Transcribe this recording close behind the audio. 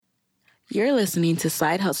You're listening to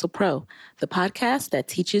Side Hustle Pro, the podcast that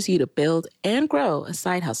teaches you to build and grow a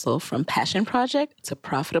side hustle from passion project to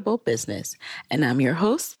profitable business. And I'm your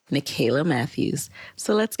host, Denequa Matthews.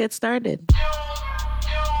 So let's get started.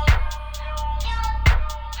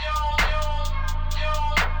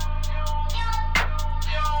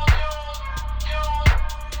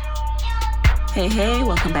 Hey,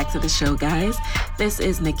 welcome back to the show, guys. This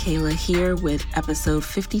is Denequa here with episode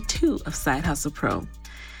 52 of Side Hustle Pro.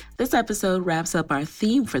 This episode wraps up our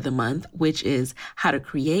theme for the month, which is how to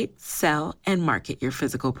create, sell, and market your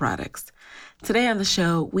physical products. Today on the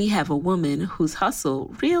show, we have a woman whose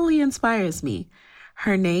hustle really inspires me.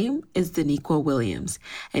 Her name is Denequa Williams,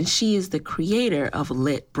 and she is the creator of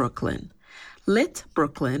Lit Brooklyn. Lit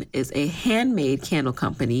Brooklyn is a handmade candle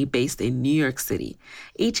company based in New York City.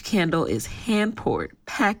 Each candle is hand-poured,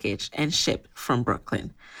 packaged, and shipped from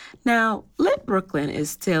Brooklyn. Now, Lit Brooklyn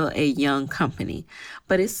is still a young company,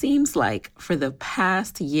 but it seems like for the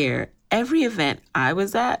past year, every event I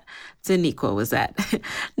was at, Denequa was at.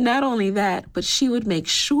 Not only that, but she would make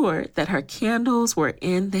sure that her candles were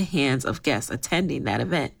in the hands of guests attending that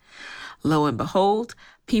event. Lo and behold,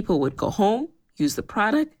 people would go home, use the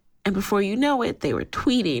product, and before you know it, they were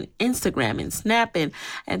tweeting, Instagramming, snapping,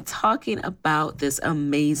 and talking about this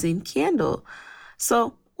amazing candle.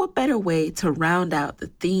 So what better way to round out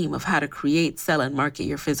the theme of how to create, sell, and market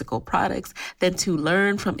your physical products than to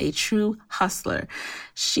learn from a true hustler?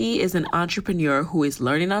 She is an entrepreneur who is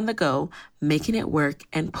learning on the go, making it work,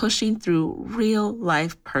 and pushing through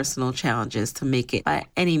real-life personal challenges to make it by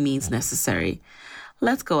any means necessary.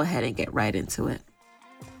 Let's go ahead and get right into it.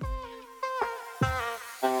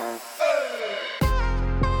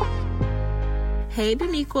 Hey,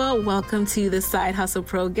 Denequa, welcome to the Side Hustle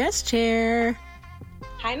Pro guest chair.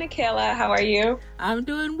 Hi, Denequa. How are you? I'm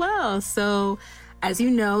doing well. So, as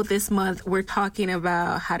you know, this month we're talking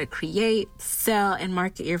about how to create, sell, and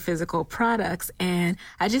market your physical products. And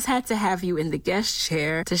I just had to have you in the guest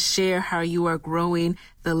chair to share how you are growing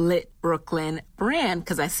the Lit Brooklyn brand,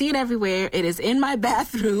 because I see it everywhere. It is in my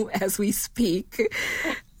bathroom as we speak.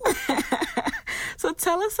 So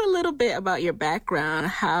tell us a little bit about your background.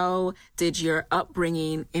 How did your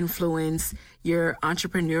upbringing influence your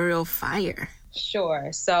entrepreneurial fire? Sure.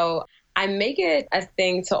 So I make it a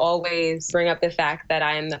thing to always bring up the fact that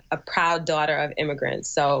I'm a proud daughter of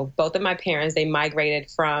immigrants. So both of my parents, they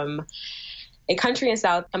migrated from a country in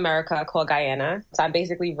South America called Guyana. So I'm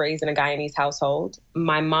basically raised in a Guyanese household.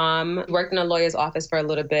 My mom worked in a lawyer's office for a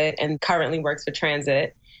little bit and currently works for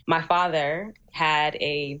Transit. My father had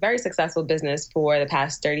a very successful business for the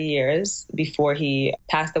past 30 years before he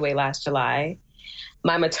passed away last July.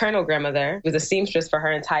 My maternal grandmother was a seamstress for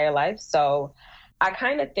her entire life. So I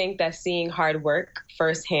kind of think that seeing hard work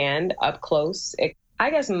firsthand up close, it, I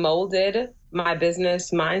guess, molded my business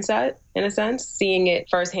mindset in a sense. Seeing it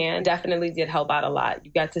firsthand definitely did help out a lot.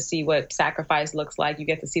 You got to see what sacrifice looks like. You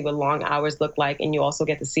get to see what long hours look like. And you also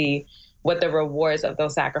get to see what the rewards of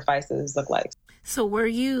those sacrifices look like. So were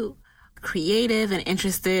you creative and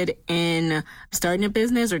interested in starting a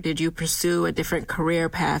business, or did you pursue a different career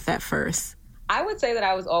path at first? I would say that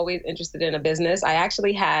I was always interested in a business. I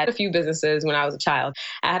actually had a few businesses when I was a child.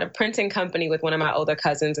 I had a printing company with one of my older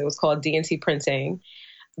cousins. It was called D&T Printing.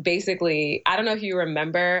 Basically, I don't know if you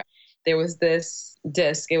remember, there was this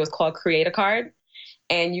disc. It was called Create a Card.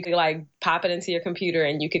 And you could pop it into your computer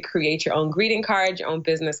and you could create your own greeting cards, your own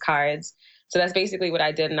business cards. So that's basically what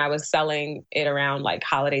I did. And I was selling it around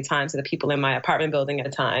holiday time to the people in my apartment building at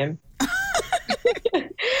the time.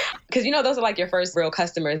 Because, those are your first real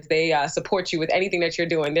customers. They support you with anything that you're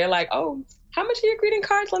doing. They're like, oh, how much are your greeting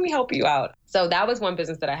cards? Let me help you out. So that was one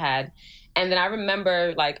business that I had. And then I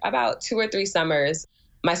remember about 2 or 3 summers,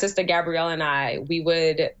 my sister Gabrielle and we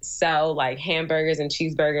would sell hamburgers and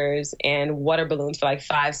cheeseburgers and water balloons for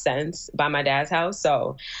 5 cents by my dad's house.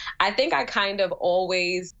 So I think I kind of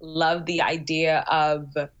always loved the idea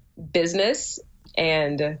of business.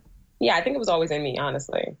 And yeah, I think it was always in me,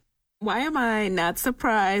 honestly. Why am I not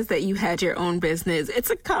surprised that you had your own business? It's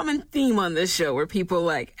a common theme on this show where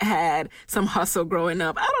people had some hustle growing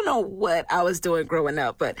up. I don't know what I was doing growing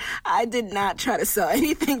up, but I did not try to sell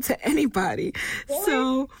anything to anybody. Really?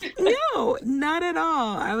 So no, not at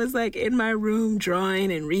all. I was in my room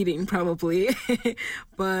drawing and reading probably.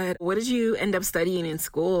 But what did you end up studying in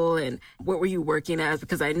school and what were you working as?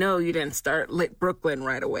 Because I know you didn't start Lit Brooklyn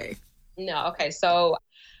right away. No. Okay. So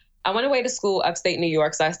I went away to school upstate New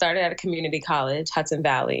York. So I started at a community college, Hudson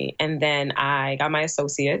Valley, and then I got my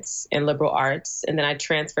associates in liberal arts. And then I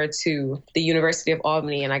transferred to the University of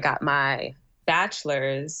Albany and I got my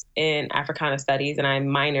bachelor's in Africana studies and I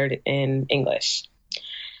minored in English.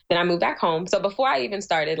 Then I moved back home. So before I even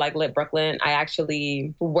started like Lit Brooklyn, I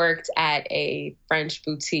actually worked at a French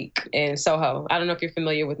boutique in Soho. I don't know if you're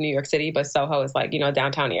familiar with New York City, but Soho is like,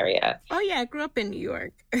 downtown area. Oh yeah, I grew up in New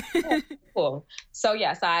York. Oh, cool. So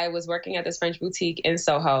yes, I was working at this French boutique in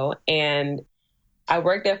Soho, and I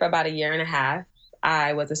worked there for about a year and a half.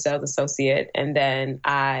 I was a sales associate, and then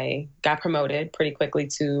I got promoted pretty quickly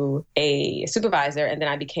to a supervisor. And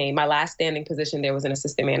then my last standing position there was an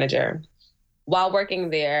assistant manager. While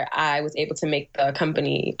working there, I was able to make the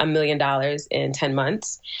company $1 million in 10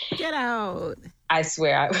 months. Get out. I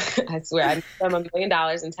swear, I made them $1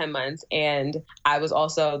 million in 10 months. And I was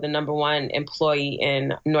also the number one employee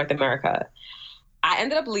in North America. I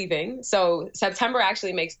ended up leaving. So September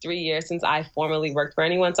actually makes 3 years since I formally worked for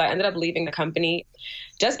anyone. So I ended up leaving the company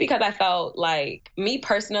just because I felt like, me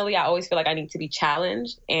personally, I always feel like I need to be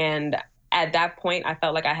challenged. And at that point, I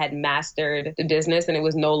felt like I had mastered the business and it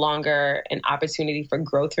was no longer an opportunity for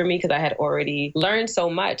growth for me because I had already learned so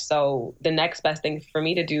much. So the next best thing for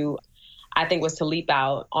me to do, I think, was to leap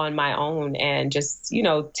out on my own and just,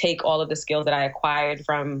 take all of the skills that I acquired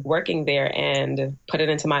from working there and put it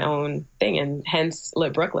into my own thing, and hence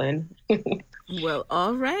Lit Brooklyn. Well,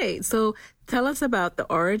 all right. So tell us about the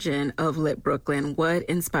origin of Lit Brooklyn. What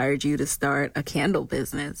inspired you to start a candle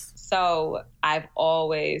business? So I've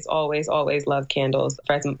always, always, always loved candles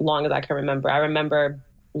for as long as I can remember. I remember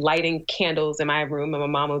lighting candles in my room and my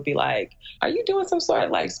mom would be like, "Are you doing some sort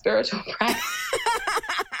of like spiritual practice?"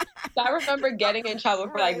 So I remember getting in trouble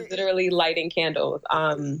for like literally lighting candles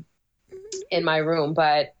in my room.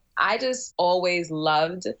 But I just always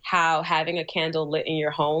loved how having a candle lit in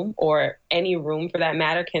your home, or any room for that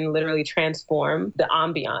matter, can literally transform the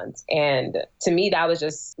ambiance. And to me, that was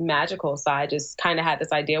just magical. So I just kind of had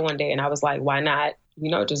this idea one day and I was like, why not?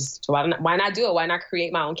 Why not do it? Why not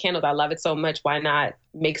create my own candles? I love it so much. Why not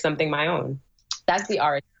make something my own? That's the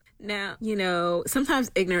art. Now,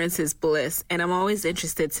 sometimes ignorance is bliss, and I'm always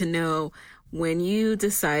interested to know, when you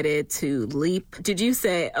decided to leap, did you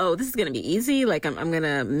say, oh, this is going to be easy? Like, I'm going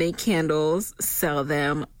to make candles, sell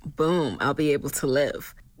them, boom, I'll be able to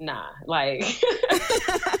live? Nah, like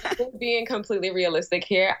being completely realistic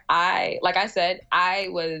here. Like I said, I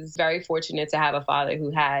was very fortunate to have a father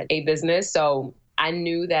who had a business. So I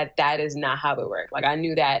knew that is not how it worked. Like, I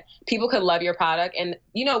knew that people could love your product. And,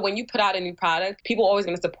 when you put out a new product, people are always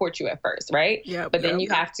going to support you at first, right? But then you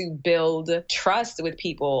have to build trust with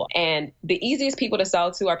people. And the easiest people to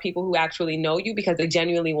sell to are people who actually know you because they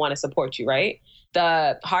genuinely want to support you, right?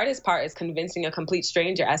 The hardest part is convincing a complete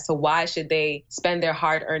stranger as to why should they spend their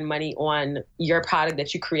hard-earned money on your product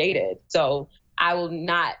that you created. So I will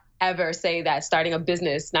not ever say that starting a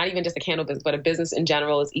business, not even just a candle business, but a business in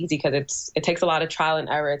general, is easy, because it takes a lot of trial and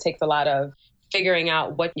error. It takes a lot of figuring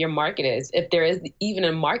out what your market is, if there is even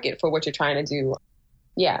a market for what you're trying to do.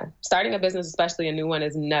 Yeah, starting a business, especially a new one,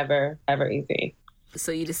 is never, ever easy.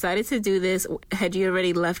 So you decided to do this. Had you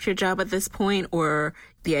already left your job at this point, or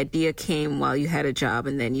the idea came while you had a job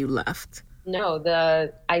and then you left? No,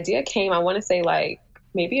 the idea came, I want to say, like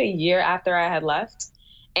maybe a year after I had left.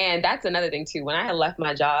 And that's another thing too. When I had left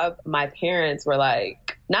my job, my parents were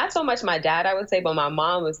like, not so much my dad, I would say, but my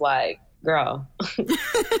mom was like, girl, like,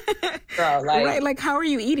 right. Like, how are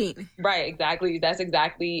you eating? Right. Exactly. That's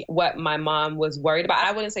exactly what my mom was worried about.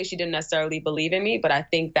 I wouldn't say she didn't necessarily believe in me, but I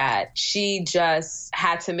think that she just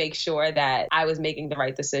had to make sure that I was making the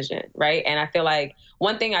right decision. Right. And I feel like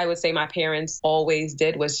one thing I would say my parents always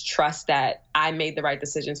did was trust that I made the right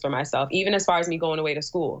decisions for myself, even as far as me going away to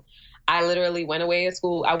school. I literally went away to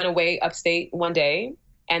school. I went away upstate one day.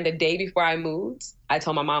 And the day before I moved, I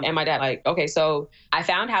told my mom and my dad, like, okay, so I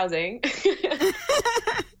found housing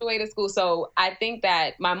away to school. So I think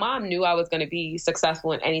that my mom knew I was going to be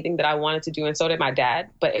successful in anything that I wanted to do. And so did my dad.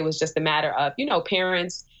 But it was just a matter of,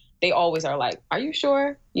 parents, they always are like, are you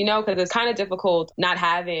sure? Because it's kind of difficult not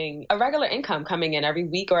having a regular income coming in every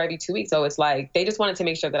week or every 2 weeks. So it's like, they just wanted to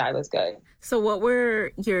make sure that I was good. So what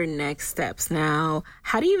were your next steps now?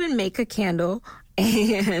 How do you even make a candle?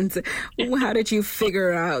 And how did you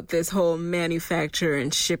figure out this whole manufacture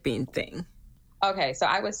and shipping thing? Okay, so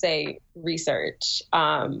I would say research.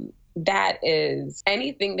 That is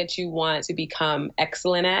anything that you want to become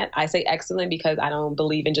excellent at. I say excellent because I don't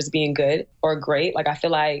believe in just being good or great. Like, I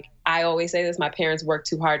feel like I always say this, my parents worked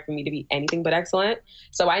too hard for me to be anything but excellent.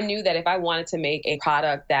 So I knew that if I wanted to make a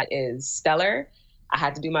product that is stellar, I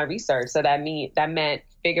had to do my research. So that meant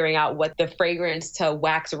figuring out what the fragrance to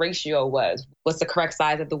wax ratio was. What's the correct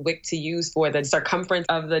size of the wick to use for the circumference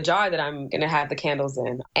of the jar that I'm going to have the candles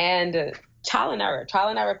in. And trial and error. Trial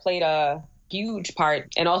and error played a huge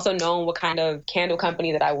part, and also knowing what kind of candle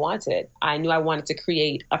company that I wanted. I knew I wanted to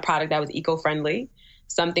create a product that was eco-friendly.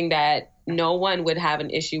 something that no one would have an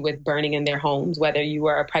issue with burning in their homes, whether you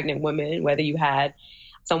were a pregnant woman, whether you had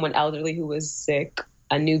someone elderly who was sick,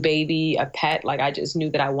 a new baby, a pet. Like, I just knew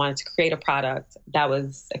that I wanted to create a product that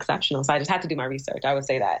was exceptional. So I just had to do my research. I would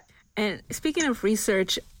say that. And speaking of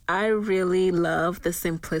research, I really love the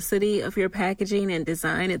simplicity of your packaging and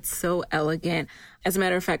design. It's so elegant. As a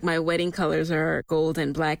matter of fact, my wedding colors are gold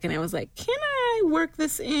and black, and I was like, can I work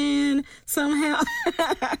this in somehow?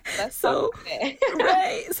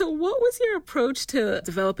 Right. So what was your approach to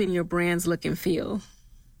developing your brand's look and feel?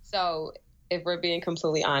 So if we're being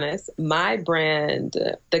completely honest, my brand,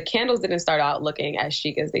 the candles didn't start out looking as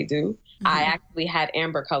chic as they do. Mm-hmm. I actually had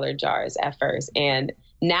amber colored jars at first. And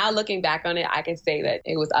now looking back on it, I can say that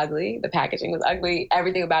it was ugly. The packaging was ugly.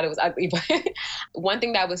 Everything about it was ugly. But one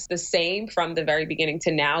thing that was the same from the very beginning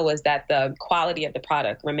to now was that the quality of the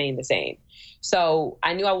product remained the same. So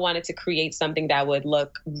I knew I wanted to create something that would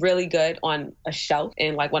look really good on a shelf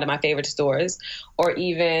in like one of my favorite stores, or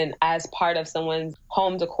even as part of someone's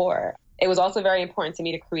home decor. It was also very important to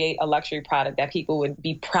me to create a luxury product that people would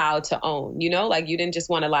be proud to own. You know, like you didn't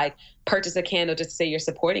just want to like purchase a candle just to say you're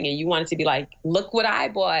supporting it. You wanted to be like, look what I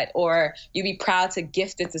bought, or you'd be proud to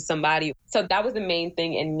gift it to somebody. So that was the main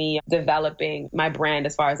thing in me developing my brand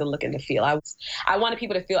as far as the look and the feel. I wanted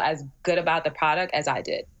people to feel as good about the product as I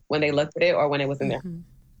did when they looked at it or when it was in there.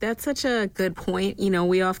 That's such a good point. You know,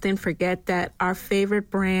 we often forget that our favorite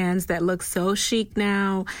brands that look so chic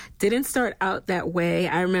now didn't start out that way.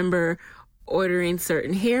 I remember ordering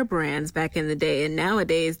certain hair brands back in the day, and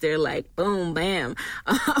nowadays they're like, boom, bam.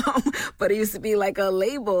 But it used to be like a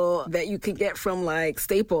label that you could get from like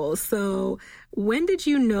Staples. So when did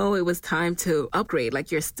you know it was time to upgrade?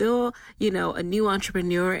 Like, you're still, you know, a new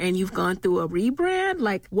entrepreneur and you've gone through a rebrand.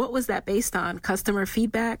 Like, what was that based on? Customer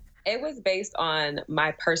feedback? It was based on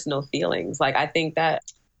my personal feelings. Like, I think that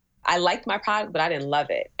I liked my product, but I didn't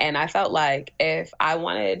love it. And I felt like if I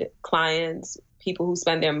wanted clients, people who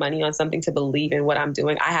spend their money on something, to believe in what I'm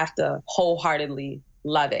doing, I have to wholeheartedly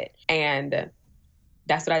love it. And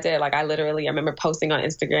that's what I did. Like, I remember posting on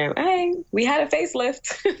Instagram, hey, we had a facelift.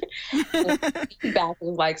 Feedback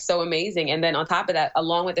was like so amazing. And then on top of that,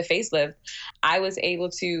 along with the facelift, I was able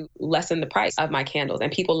to lessen the price of my candles,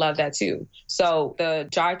 and people love that too. So the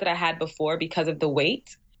jar that I had before, because of the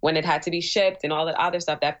weight, when it had to be shipped and all that other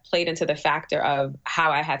stuff, that played into the factor of how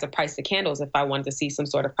I had to price the candles if I wanted to see some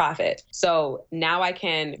sort of profit. So now I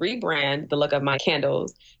can rebrand the look of my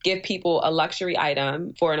candles, give people a luxury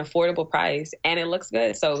item for an affordable price, and it looks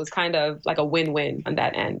good. So it was kind of like a win-win on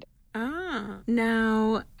that end.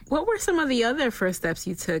 Now, what were some of the other first steps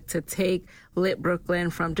you took to take Lit Brooklyn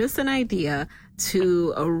from just an idea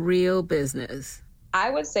to a real business? I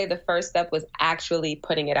would say the first step was actually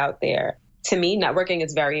putting it out there. To me, networking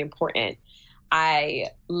is very important. I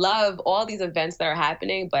love all these events that are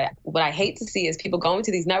happening, but what I hate to see is people going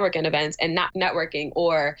to these networking events and not networking,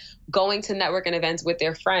 or going to networking events with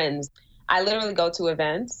their friends. I literally went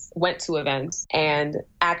to events and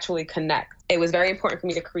actually connect. It was very important for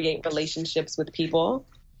me to create relationships with people.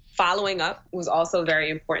 Following up was also very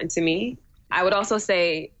important to me. I would also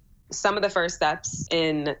say some of the first steps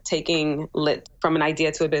in taking Lit from an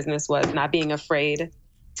idea to a business was not being afraid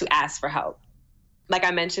to ask for help. Like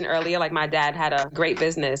I mentioned earlier, like my dad had a great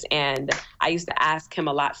business and I used to ask him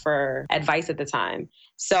a lot for advice at the time.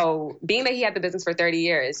 So being that he had the business for 30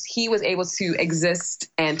 years, he was able to exist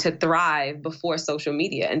and to thrive before social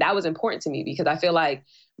media. And that was important to me because I feel like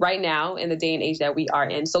right now in the day and age that we are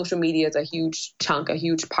in, social media is a huge chunk, a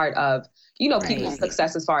huge part of people's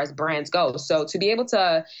success as far as brands go. So to be able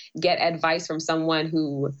to get advice from someone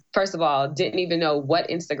who, first of all, didn't even know what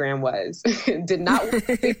Instagram was, did not work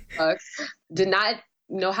with Facebook, did not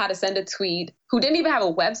know how to send a tweet, who didn't even have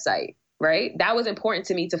a website, right? That was important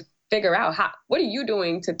to me to figure out what are you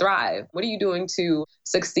doing to thrive? What are you doing to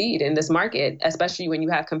succeed in this market, especially when you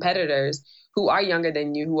have competitors who are younger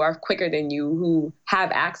than you, who are quicker than you, who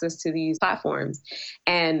have access to these platforms.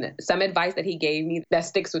 And some advice that he gave me that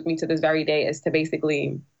sticks with me to this very day is to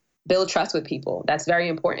basically build trust with people. That's very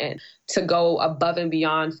important, to go above and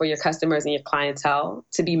beyond for your customers and your clientele,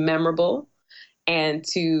 to be memorable, and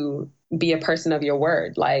to be a person of your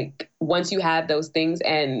word. Like, once you have those things,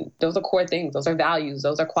 and those are core things, those are values,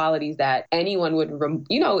 those are qualities that anyone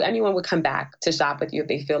would come back to shop with you if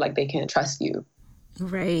they feel like they can trust you.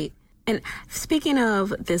 Right. And speaking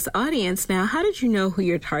of this audience now, how did you know who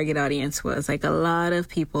your target audience was? Like, a lot of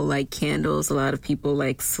people like candles, a lot of people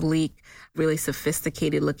like sleek, really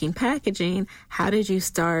sophisticated looking packaging. How did you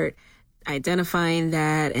start identifying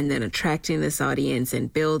that and then attracting this audience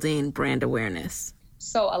and building brand awareness?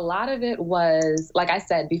 So a lot of it was, like I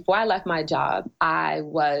said, before I left my job, I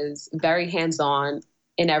was very hands-on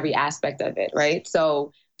in every aspect of it, right?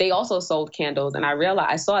 So they also sold candles, and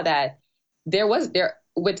I saw that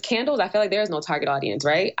with candles, I feel like there is no target audience,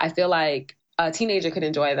 right? I feel like a teenager could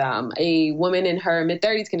enjoy them, a woman in her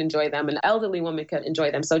mid-30s can enjoy them, an elderly woman could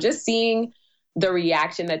enjoy them. So just seeing the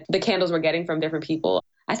reaction that the candles were getting from different people,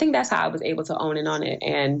 I think that's how I was able to own in on it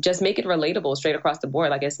and just make it relatable straight across the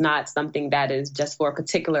board. Like, it's not something that is just for a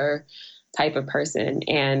particular type of person.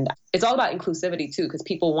 And it's all about inclusivity too, because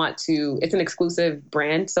people it's an exclusive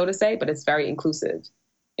brand, so to say, but it's very inclusive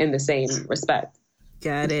in the same respect.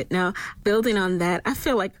 Got it. Now, building on that, I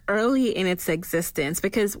feel like early in its existence,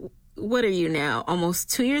 because what are you now? Almost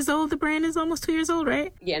 2 years old? The brand is almost 2 years old,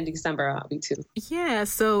 right? Yeah, in December, I'll be 2. Yeah,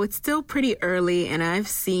 so it's still pretty early, and I've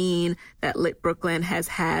seen that Lit Brooklyn has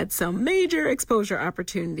had some major exposure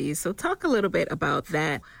opportunities. So talk a little bit about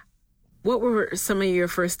that. What were some of your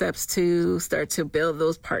first steps to start to build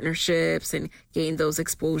those partnerships and gain those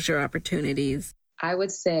exposure opportunities? I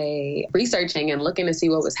would say researching and looking to see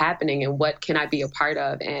what was happening and what can I be a part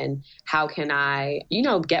of and how can I,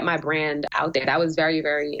 get my brand out there. That was very,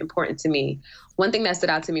 very important to me. One thing that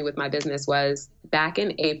stood out to me with my business was back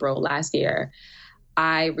in April last year,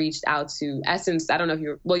 I reached out to Essence. I don't know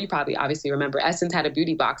if you probably obviously remember Essence had a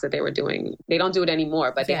beauty box that they were doing. They don't do it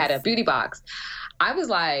anymore, but they had a beauty box. I was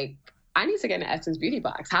like, I need to get an Essence beauty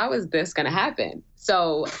box. How is this going to happen?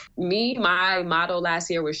 So my motto last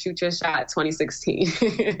year was shoot your shot 2016.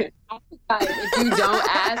 If you don't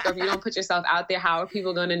ask or if you don't put yourself out there, how are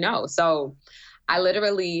people going to know? So I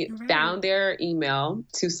literally found their email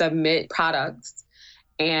to submit products.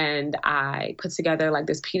 And I put together like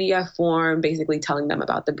this PDF form, basically telling them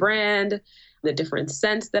about the brand, the different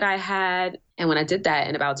scents that I had. And when I did that,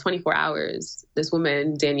 in about 24 hours, this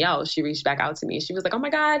woman, Danielle, she reached back out to me. She was like, oh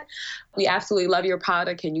my God, we absolutely love your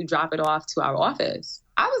product. Can you drop it off to our office?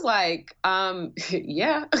 I was like,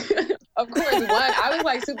 yeah, of course. I was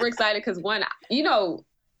like super excited because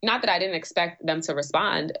not that I didn't expect them to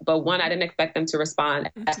respond, but I didn't expect them to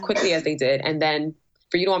respond as quickly as they did. And then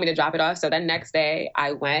for you to want me to drop it off. So then next day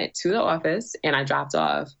I went to the office and I dropped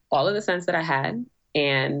off all of the scents that I had.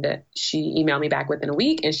 And she emailed me back within a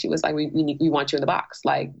week and she was like, we want you in the box.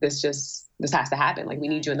 Like, this has to happen. Like, we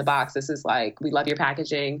need you in the box. This is like, we love your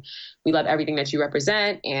packaging. We love everything that you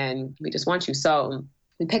represent and we just want you. So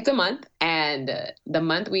we picked a month and the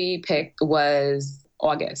month we picked was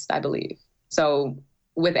August, I believe. So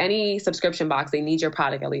with any subscription box, they need your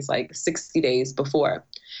product at least like 60 days before.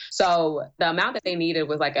 So the amount that they needed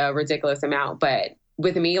was like a ridiculous amount, but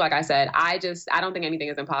with me, like I said, I don't think anything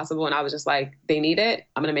is impossible. And I was just like, they need it.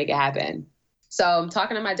 I'm going to make it happen. So I'm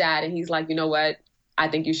talking to my dad and he's like, you know what? I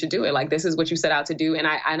think you should do it. Like, this is what you set out to do. And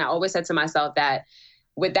I always said to myself that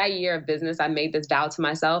with that year of business, I made this vow to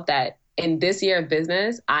myself that in this year of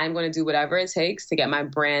business, I'm going to do whatever it takes to get my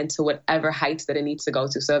brand to whatever heights that it needs to go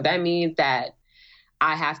to. So if that means that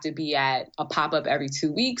I have to be at a pop-up every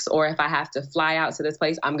 2 weeks, or if I have to fly out to this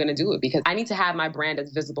place, I'm going to do it because I need to have my brand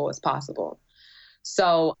as visible as possible.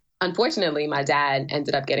 So unfortunately, my dad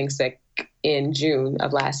ended up getting sick in June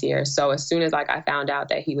of last year. So as soon as I found out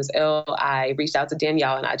that he was ill, I reached out to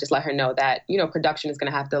Danielle and I just let her know that, production is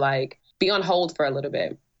going to have to be on hold for a little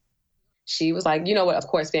bit. She was like, you know what, of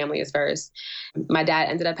course, family is first. My dad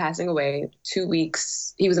ended up passing away 2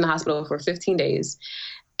 weeks. He was in the hospital for 15 days.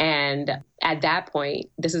 And at that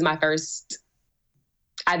point, this is my first,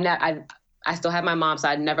 I still have my mom, so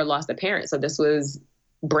I'd never lost a parent. So this was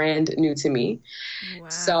brand new to me. Wow.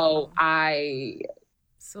 So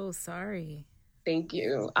so sorry. Thank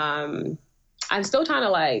you. I'm still trying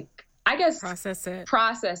to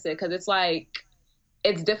process it because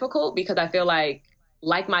it's difficult because I feel like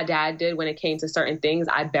my dad did when it came to certain things,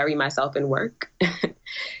 I bury myself in work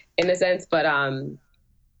in a sense. But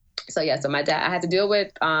so my dad, I had to deal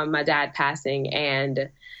with my dad passing.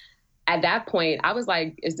 And at that point, I was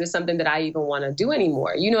like, is this something that I even want to do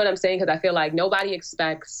anymore? You know what I'm saying? Because I feel like nobody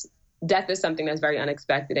expects, death is something that's very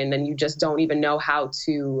unexpected. And then you just don't even know how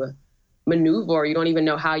to maneuver. You don't even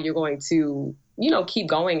know how you're going to, keep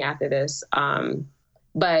going after this.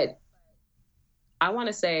 But I want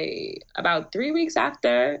to say about 3 weeks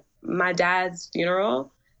after my dad's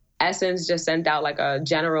funeral, Essence just sent out a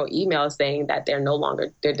general email saying that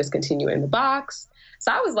they're discontinuing the box.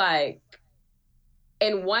 So I was like,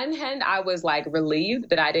 in one hand, I was relieved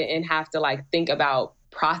that I didn't have to think about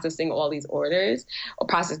processing all these orders or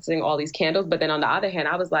processing all these candles. But then on the other hand,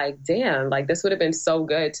 I was like, damn, this would have been so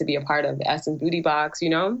good to be a part of the Essence Beauty Box,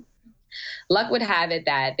 Luck would have it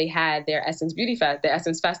that they had their Essence Beauty Fest, the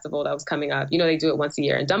Essence Festival that was coming up. They do it once a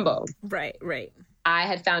year in Dumbo. Right. I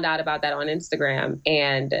had found out about that on Instagram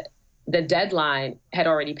and the deadline had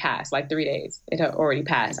already passed, like 3 days. It had already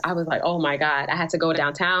passed. I was like, oh my God, I had to go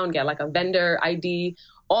downtown, get like a vendor ID,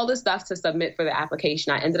 all the stuff to submit for the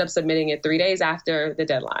application. I ended up submitting it 3 days after the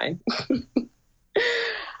deadline.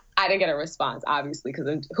 I didn't get a response, obviously,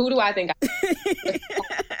 because who do I think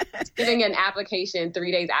giving an application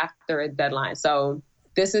 3 days after a deadline? So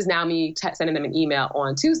this is now me sending them an email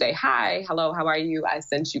on Tuesday. Hi, hello, how are you? I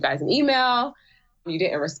sent you guys an email. You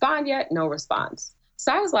didn't respond yet? No response.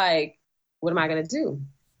 So I was like, what am I going to do?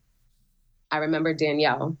 I remember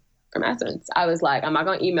Danielle from Essence. I was like, I'm not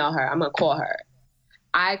going to email her. I'm going to call her.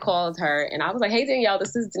 I called her and I was like, hey, Danielle,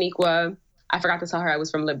 this is Denequa. I forgot to tell her I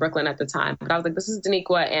was from Brooklyn at the time. But I was like, this is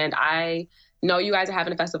Denequa, and I know you guys are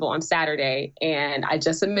having a festival on Saturday, and I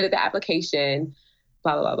just submitted the application,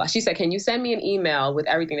 blah, blah, blah, blah. She said, can you send me an email with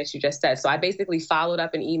everything that you just said? So I basically followed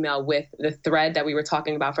up an email with the thread that we were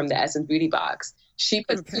talking about from the Essence Beauty Box. She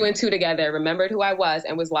put two and two together, remembered who I was,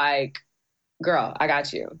 and was like, girl, I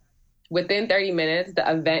got you. Within 30 minutes,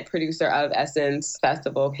 the event producer of Essence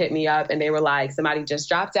Festival hit me up, and they were like, somebody just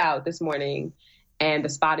dropped out this morning, and the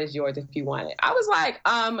spot is yours if you want it. I was like,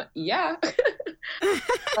 yeah.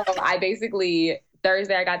 So I basically,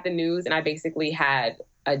 Thursday I got the news, and I basically had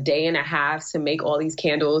a day and a half to make all these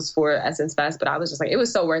candles for Essence Fest. But I was just like, it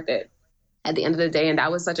was so worth it at the end of the day. And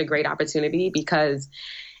that was such a great opportunity because,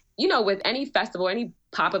 you know, with any festival, any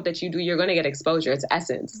pop-up that you do, you're going to get exposure. It's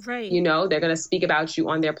Essence. Right. You know, they're going to speak about you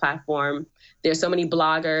on their platform. There's so many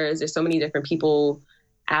bloggers. There's so many different people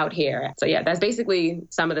out here. So yeah, that's basically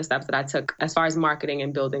some of the steps that I took as far as marketing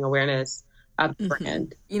and building awareness of the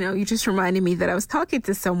brand. You know, you just reminded me that I was talking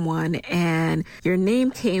to someone and your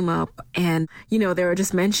name came up and, you know, they were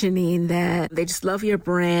just mentioning that they just love your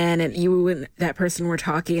brand, and you and that person were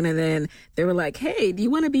talking, and then they were like, hey, do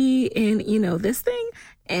you want to be in, you know, this thing?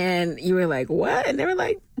 And you were like, what? And they were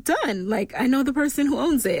like, done. Like, I know the person who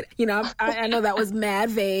owns it. You know, I know that was mad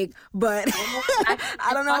vague, but I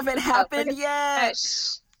don't know if it happened yet.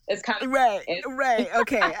 It's kind of right.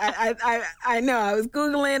 Okay. I know. I was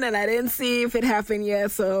Googling and I didn't see if it happened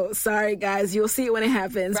yet. So sorry, guys. You'll see it when it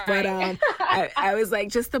happens. Right. But I was like,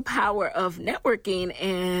 just the power of networking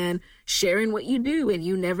and sharing what you do. And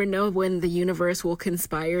you never know when the universe will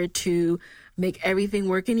conspire to make everything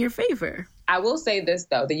work in your favor. I will say this,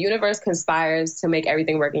 though. The universe conspires to make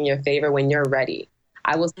everything work in your favor when you're ready.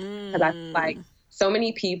 I will, because I feel like so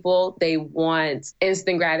many people, they want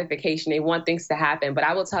instant gratification. They want things to happen. But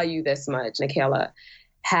I will tell you this much, Nicaila,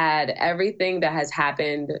 had everything that has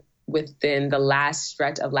happened within the last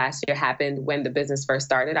stretch of last year happened when the business first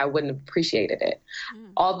started, I wouldn't have appreciated it.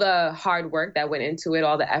 All the hard work that went into it,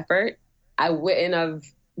 all the effort, I wouldn't have.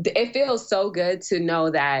 It feels so good to know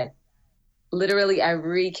that literally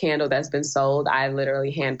every candle that's been sold, I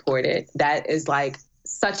literally hand poured it. That is like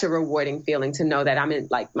such a rewarding feeling to know that I'm in,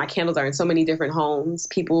 like, my candles are in so many different homes.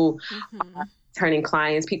 People are turning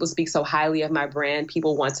clients. People speak so highly of my brand.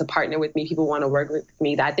 People want to partner with me. People want to work with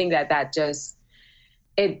me. I think that just,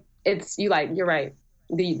 it's you, like, you're right.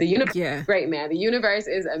 The universe is great, man. The universe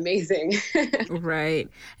is amazing. Right.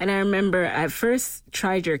 And I remember I first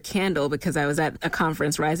tried your candle because I was at a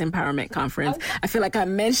conference, Rise Empowerment Conference. I feel like I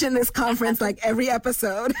mentioned this conference like every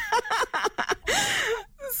episode.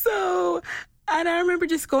 And I remember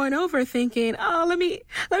just going over thinking, oh, let me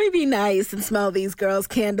be nice and smell these girls'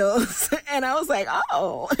 candles. And I was like,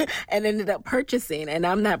 oh, and ended up purchasing. And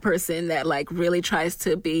I'm that person that like really tries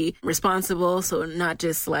to be responsible. So not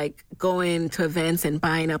just like going to events and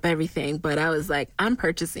buying up everything, but I was like, I'm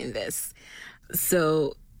purchasing this.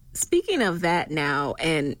 So speaking of that now,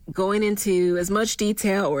 and going into as much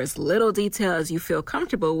detail or as little detail as you feel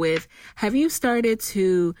comfortable with, have you started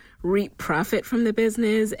to reap profit from the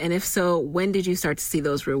business? And if so, when did you start to see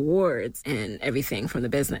those rewards and everything from the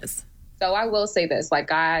business? So I will say this,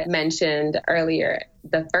 like I mentioned earlier,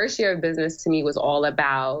 the first year of business to me was all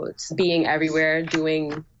about being everywhere,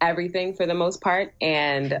 doing everything for the most part.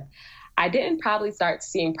 And I didn't probably start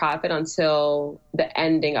seeing profit until the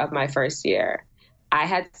ending of my first year. I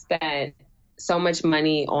had spent so much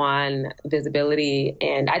money on visibility.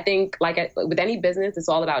 And I think like with any business, it's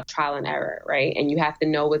all about trial and error, right? And you have to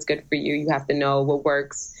know what's good for you. You have to know what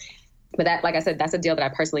works. But that, like I said, that's a deal that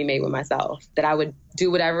I personally made with myself, that I would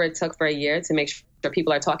do whatever it took for a year to make sure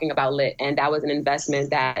people are talking about Lit. And that was an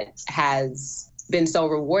investment that has been so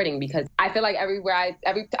rewarding because I feel like every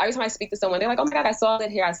time I speak to someone, they're like, oh my God, I saw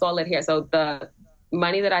Lit here. I saw Lit here. So the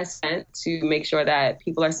money that I spent to make sure that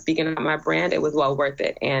people are speaking about my brand, it was well worth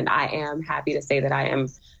it. And I am happy to say that I am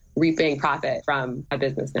reaping profit from my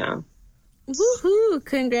business now. Woohoo!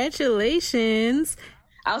 Congratulations.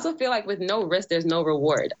 I also feel like with no risk, there's no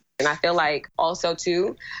reward. And I feel like also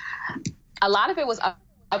too, a lot of it was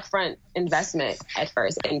upfront investment at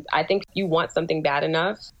first. And I think you want something bad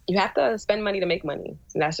enough, you have to spend money to make money.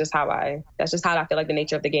 And that's just how I feel like the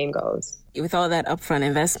nature of the game goes. With all that upfront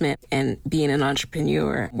investment and being an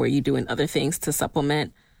entrepreneur, were you doing other things to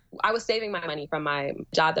supplement? I was saving my money from my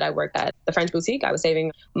job that I worked at, the French boutique. I was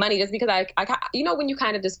saving money just because I when you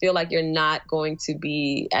kind of just feel like you're not going to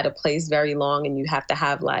be at a place very long and you have to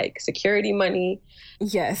have like security money.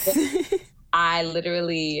 Yes. I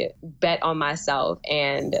literally bet on myself.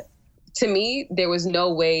 And to me, there was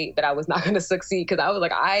no way that I was not going to succeed because I was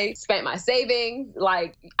like, I spent my savings.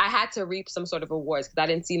 Like I had to reap some sort of rewards because I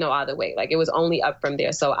didn't see no other way. Like it was only up from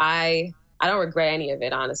there. So I don't regret any of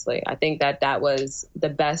it, honestly. I think that was the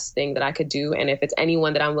best thing that I could do. And if it's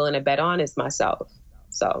anyone that I'm willing to bet on, it's myself.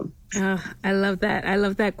 So. Oh, I love that. I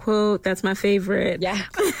love that quote. That's my favorite. Yeah.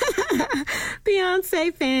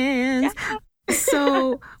 Beyonce fans. Yeah.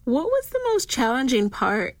 So what was the most challenging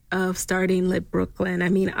part of starting Lit Brooklyn? I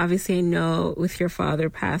mean, obviously I know with your father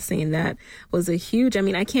passing, that was a huge,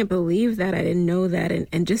 I can't believe that. I didn't know that.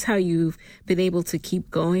 And just how you've been able to keep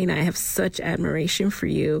going. I have such admiration for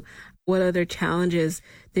you. What other challenges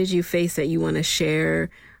did you face that you want to share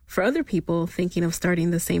for other people thinking of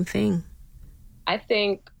starting the same thing? I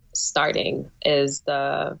think starting is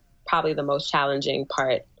probably the most challenging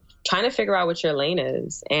part. Trying to figure out what your lane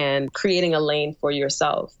is and creating a lane for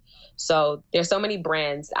yourself. So there's so many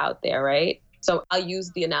brands out there, right? So I'll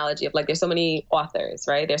use the analogy of like, there's so many authors,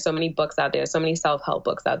 right? There's so many books out there, so many self-help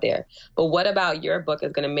books out there. But what about your book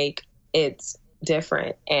is going to make it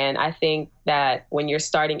different? And I think that when you're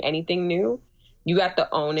starting anything new, you have to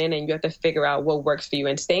own it and you have to figure out what works for you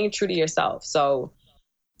and staying true to yourself. So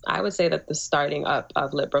I would say that the starting up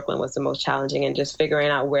of Lit Brooklyn was the most challenging, and just figuring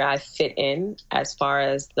out where I fit in as far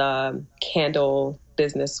as the candle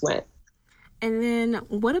business went. And then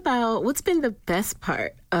what's been the best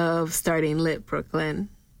part of starting Lit Brooklyn?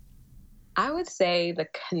 I would say the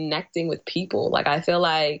connecting with people. Like, I feel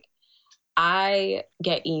like I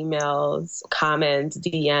get emails, comments,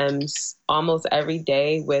 DMs almost every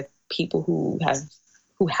day with people who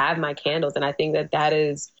have my candles. And I think that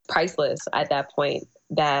is priceless at that point.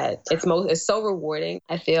 That it's so rewarding,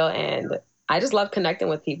 I feel, and I just love connecting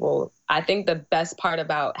with people. I think the best part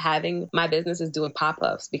about having my business is doing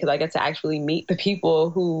pop-ups because I get to actually meet the people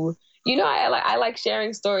who, I like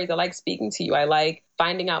sharing stories. I like speaking to you. I like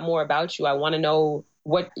finding out more about you. I want to know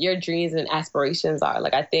what your dreams and aspirations are.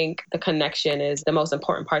 Like, I think the connection is the most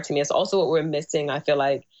important part to me. It's also what we're missing, I feel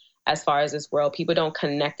like, as far as this world. People don't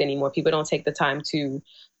connect anymore. People don't take the time to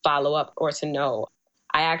follow up or to know.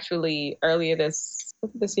 I actually, earlier this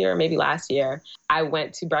year, or maybe last year, I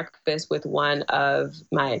went to breakfast with one of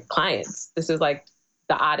my clients. This is like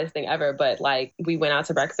the oddest thing ever, but like we went out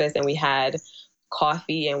to breakfast and we had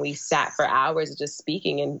coffee and we sat for hours just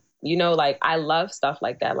speaking. And, like I love stuff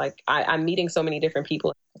like that. Like I'm meeting so many different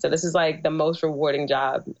people. So this is like the most rewarding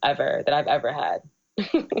job ever that I've ever had.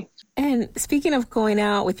 And speaking of going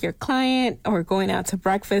out with your client or going out to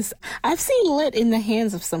breakfast, I've seen Lit in the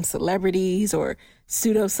hands of some celebrities or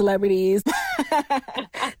pseudo celebrities.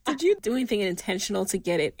 Did you do anything intentional to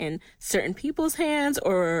get it in certain people's hands,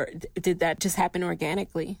 or did that just happen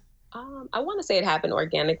organically? I want to say it happened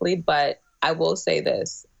organically, but I will say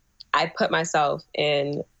this. I put myself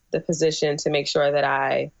in the position to make sure that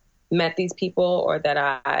I met these people or that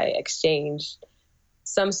I exchanged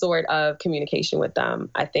some sort of communication with them.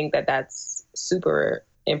 I think that that's super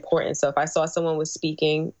important. So if I saw someone was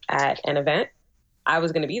speaking at an event, I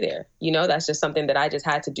was going to be there. That's just something that I just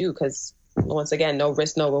had to do because, once again, no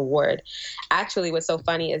risk, no reward. Actually, what's so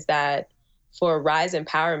funny is that for Rise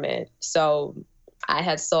Empowerment, so I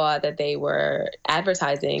had saw that they were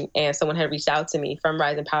advertising and someone had reached out to me from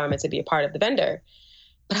Rise Empowerment to be a part of the vendor.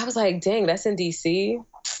 But I was like, dang, that's in DC.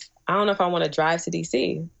 I don't know if I want to drive to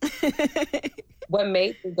DC. What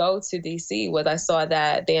made me go to DC was I saw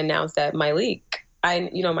that they announced that Myleik,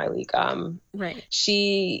 Myleik, right.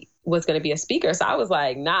 She was going to be a speaker. So I was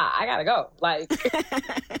like, nah, I got to go. Like,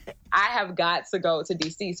 I have got to go to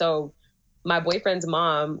DC. So my boyfriend's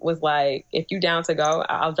mom was like, if you down to go,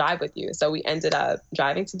 I'll drive with you. So we ended up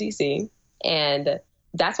driving to DC. And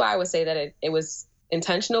that's why I would say that it was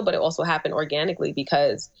intentional, but it also happened organically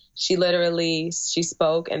because she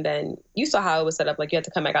spoke, and then you saw how it was set up. Like, you had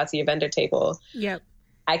to come back out to your vendor table. Yep.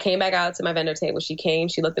 I came back out to my vendor table. She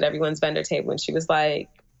looked at everyone's vendor table, and she was like,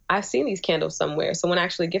 I've seen these candles somewhere. Someone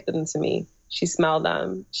actually gifted them to me. She smelled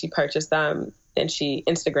them. She purchased them. Then she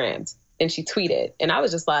Instagrammed and she tweeted. And I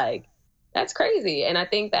was just like, That's crazy. And I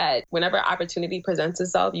think that whenever opportunity presents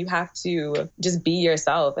itself, you have to just be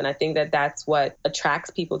yourself. And I think that that's what attracts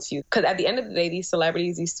people to you. Because at the end of the day, these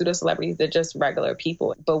celebrities, these pseudo celebrities, they're just regular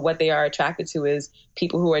people. But what they are attracted to is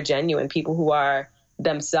people who are genuine, people who are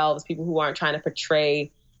themselves, people who aren't trying to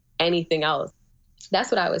portray anything else.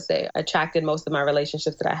 That's what I would say attracted most of my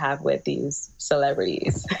relationships that I have with these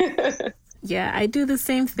celebrities. Yeah, I do the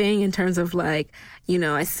same thing in terms of like,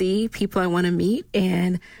 I see people I want to meet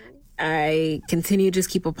and I continue to just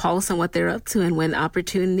keep a pulse on what they're up to. And when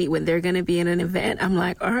they're going to be in an event, I'm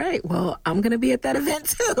like, all right, well, I'm going to be at that event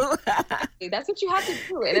too. That's what you have to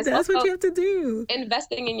do. And that's what you have to do.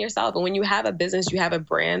 Investing in yourself. And when you have a business, you have a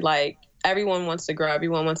brand, like everyone wants to grow,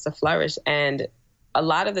 everyone wants to flourish. And a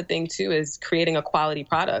lot of the thing too is creating a quality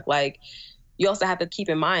product. Like you also have to keep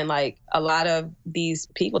in mind, like a lot of these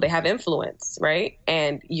people, they have influence, right?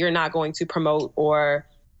 And you're not going to promote or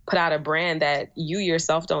put out a brand that you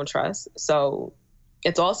yourself don't trust. So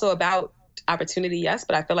it's also about opportunity, yes,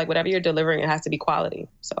 but I feel like whatever you're delivering, it has to be quality.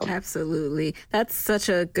 So absolutely. That's such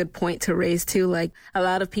a good point to raise too. Like a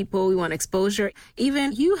lot of people, we want exposure.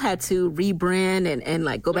 Even you had to rebrand and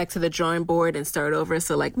like go back to the drawing board and start over.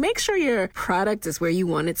 So like make sure your product is where you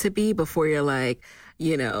want it to be before you're like,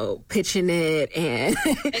 pitching it and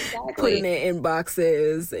putting it in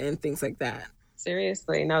boxes and things like that.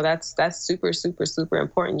 Seriously. No, that's super, super, super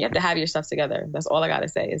important. You have to have your stuff together. That's all I got to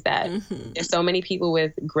say is that there's so many people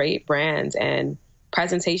with great brands and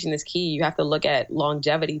presentation is key. You have to look at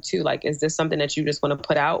longevity too. Like, is this something that you just want to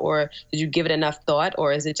put out or did you give it enough thought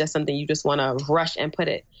or is it just something you just want to rush and put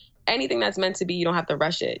it? Anything that's meant to be, you don't have to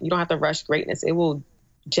rush it. You don't have to rush greatness. It will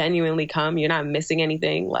genuinely come. You're not missing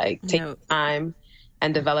anything. Like take time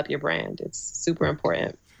and develop your brand. It's super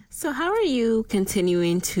important. So how are you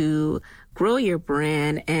continuing to grow your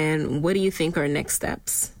brand and what do you think are next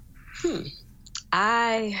steps?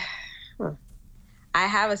 I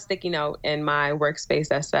have a sticky note in my workspace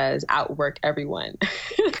that says outwork everyone.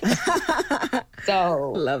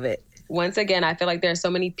 So love it. Once again, I feel like there are so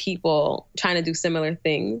many people trying to do similar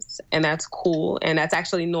things and that's cool. And that's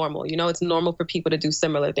actually normal. It's normal for people to do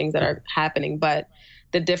similar things that are happening. But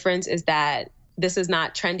the difference is that this is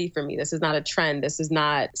not trendy for me. This is not a trend. This is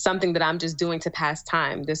not something that I'm just doing to pass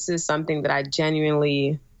time. This is something that I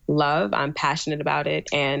genuinely love. I'm passionate about it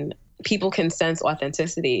and people can sense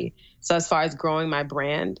authenticity. So as far as growing my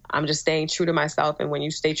brand, I'm just staying true to myself. And when you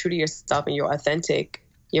stay true to yourself and you're authentic,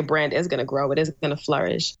 your brand is going to grow. It is going to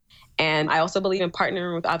flourish. And I also believe in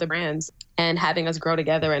partnering with other brands and having us grow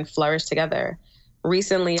together and flourish together.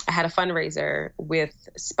 Recently, I had a fundraiser with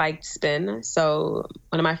Spiked Spin. So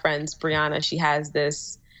one of my friends, Brianna, she has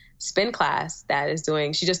this spin class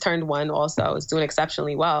she just turned one also, is doing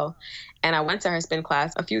exceptionally well. And I went to her spin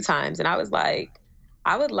class a few times and I was like,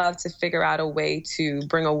 I would love to figure out a way to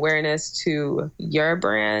bring awareness to your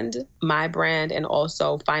brand, my brand, and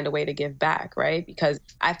also find a way to give back, right? Because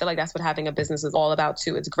I feel like that's what having a business is all about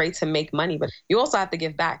too. It's great to make money, but you also have to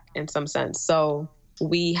give back in some sense. So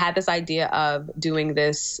we had this idea of doing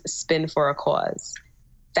this spin for a cause.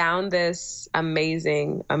 Found this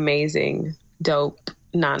amazing, amazing, dope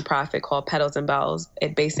nonprofit called Petals and Bells.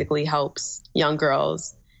 It basically helps young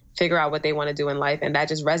girls figure out what they want to do in life. And that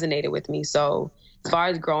just resonated with me. So as far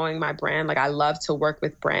as growing my brand, like I love to work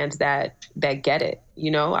with brands that get it.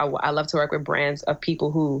 I love to work with brands of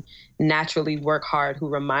people who naturally work hard, who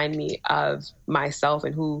remind me of myself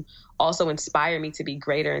and who also inspire me to be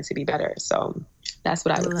greater and to be better. So that's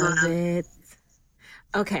what I would love it.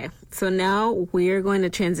 Okay, so now we're going to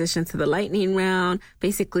transition to the lightning round.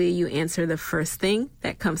 Basically, you answer the first thing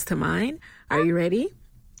that comes to mind. Are you ready?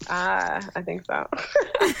 I think so.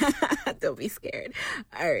 Don't be scared.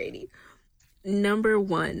 Alrighty. Number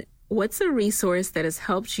 1, what's a resource that has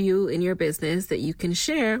helped you in your business that you can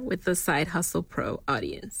share with the Side Hustle Pro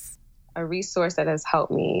audience? A resource that has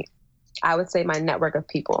helped me, I would say my network of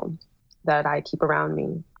people that I keep around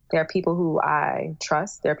me. There are people who I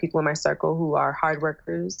trust. There are people in my circle who are hard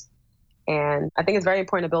workers. And I think it's very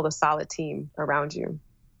important to build a solid team around you.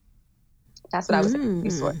 That's what I would say.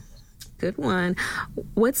 Resource. Good one.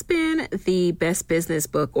 What's been the best business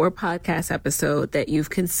book or podcast episode that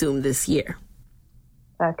you've consumed this year?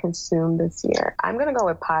 Consumed this year. I'm going to go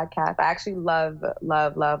with podcast. I actually love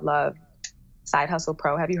Side Hustle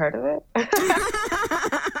Pro. Have you heard of it?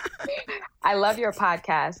 I love your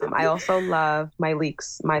podcast. I also love My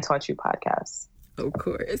Leaks, My Taught You podcast. Of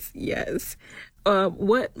course. Yes.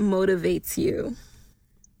 What motivates you?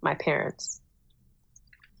 My parents.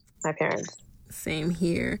 Same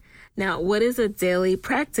here. Now, what is a daily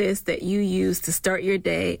practice that you use to start your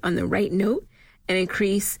day on the right note and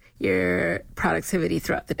increase your productivity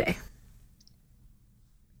throughout the day? I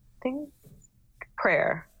think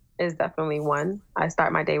Prayer is definitely one. I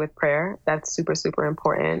start my day with prayer. That's super, super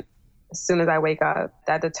important. As soon as I wake up,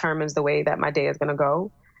 that determines the way that my day is going to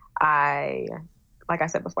go. Like I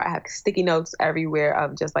said before, I have sticky notes everywhere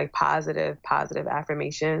of just like positive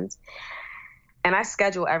affirmations. And I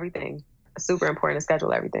schedule everything. It's super important to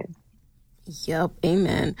schedule everything. Yep.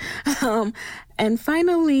 Amen. And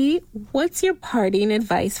finally, what's your parting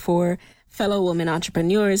advice for fellow women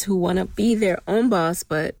entrepreneurs who want to be their own boss,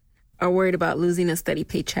 but are worried about losing a steady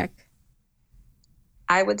paycheck?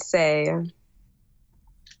 I would say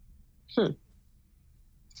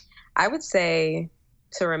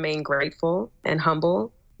to remain grateful and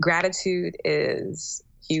humble. Gratitude is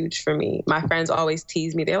huge for me. My friends always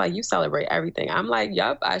tease me. They're like, you celebrate everything. I'm like,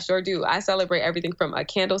 yup, I sure do. I celebrate everything from a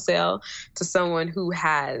candle sale to someone who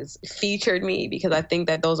has featured me, because I think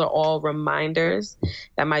that those are all reminders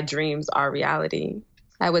that my dreams are reality.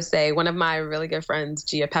 I would say one of my really good friends,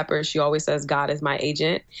 Gia Pepper, she always says, God is my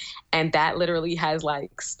agent. And that literally has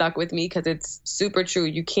like stuck with me because it's super true.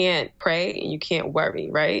 You can't pray and you can't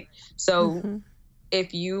worry, right? So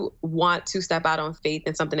if you want to step out on faith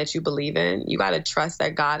in something that you believe in, you got to trust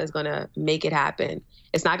that God is going to make it happen.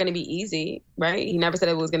 It's not going to be easy, right? He never said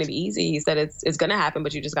it was going to be easy. He said it's going to happen,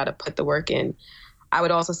 but you just got to put the work in. I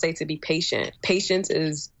would also say to be patient. Patience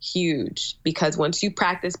is huge, because once you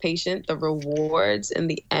practice patience, the rewards in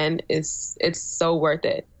the end it's so worth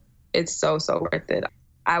it. It's so worth it.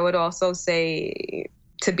 I would also say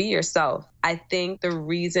to be yourself. I think the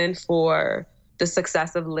reason for the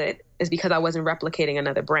success of Lit is because I wasn't replicating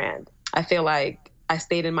another brand. I feel like I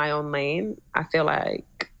stayed in my own lane. I feel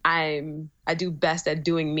like I do best at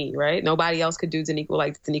doing me, right? Nobody else could do Denequa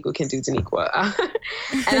like Denequa can do Denequa.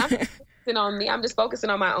 And I'm focusing on me. I'm just focusing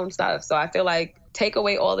on my own stuff. So I feel like take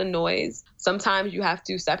away all the noise. Sometimes you have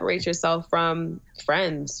to separate yourself from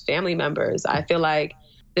friends, family members. I feel like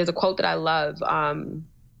there's a quote that I love.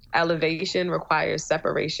 Elevation requires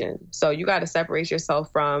separation. So you got to separate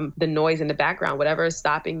yourself from the noise in the background, whatever is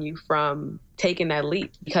stopping you from taking that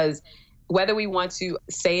leap. Because whether we want to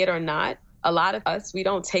say it or not, a lot of us, we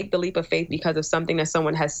don't take the leap of faith because of something that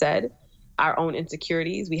someone has said, our own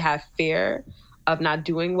insecurities. We have fear of not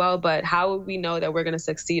doing well. But how would we know that we're going to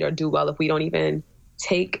succeed or do well if we don't even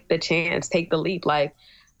take the chance, take the leap? Like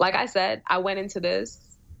I said, I went into this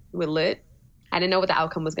with Lit. I didn't know what the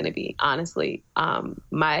outcome was going to be, honestly.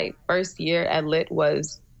 My first year at Lit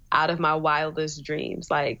was out of my wildest dreams.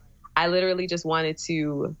 Like, I literally just wanted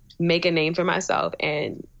to make a name for myself.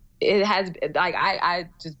 And it has, like, I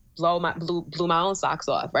just blew my own socks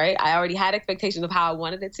off, right? I already had expectations of how I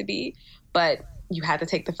wanted it to be, but you had to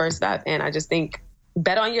take the first step. And I just think,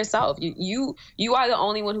 bet on yourself. You are the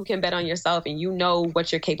only one who can bet on yourself, and you know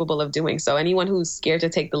what you're capable of doing. So anyone who's scared to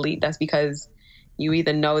take the leap, that's because you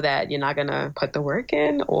either know that you're not going to put the work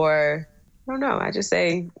in, or I don't know. I just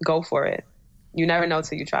say go for it. You never know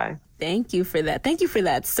till you try. Thank you for that. Thank you for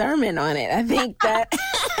that sermon on it. I think that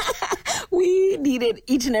we needed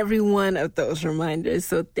each and every one of those reminders.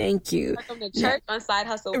 So thank you. From the church on Side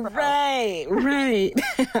Hustle Pro. Right.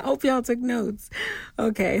 I hope y'all took notes.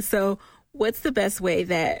 Okay. So what's the best way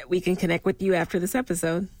that we can connect with you after this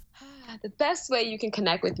episode? The best way you can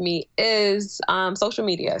connect with me is social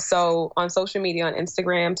media. So on social media, on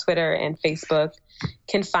Instagram, Twitter, and Facebook,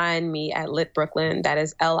 can find me at Lit Brooklyn. That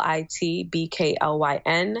is LITBKLYN.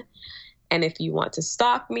 And if you want to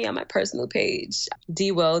stalk me on my personal page,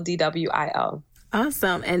 DWIL, DWIL.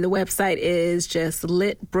 Awesome. And the website is just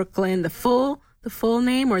Lit Brooklyn, the full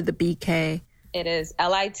name, or the BK? It is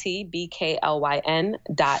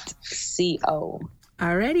LITBKLYN.co.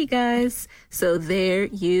 Alrighty, guys. So there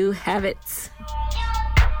you have it.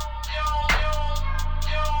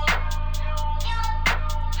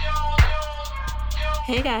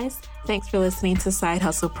 Hey, guys. Thanks for listening to Side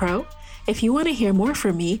Hustle Pro. If you want to hear more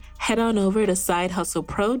from me, head on over to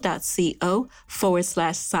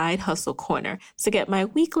sidehustlepro.co/Side Hustle Corner to get my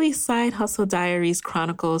weekly Side Hustle Diaries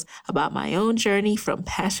chronicles about my own journey from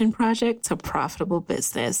passion project to profitable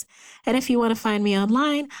business. And if you want to find me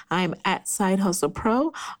online, I'm at Side Hustle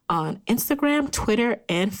Pro on Instagram, Twitter,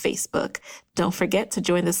 and Facebook. Don't forget to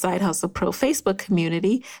join the Side Hustle Pro Facebook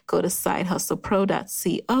community. Go to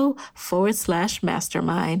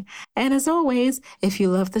sidehustlepro.co/mastermind. And as always, if you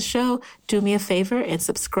love the show, do me a favor and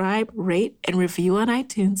subscribe, rate, and review on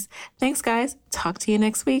iTunes. Thanks, guys. Talk to you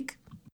next week.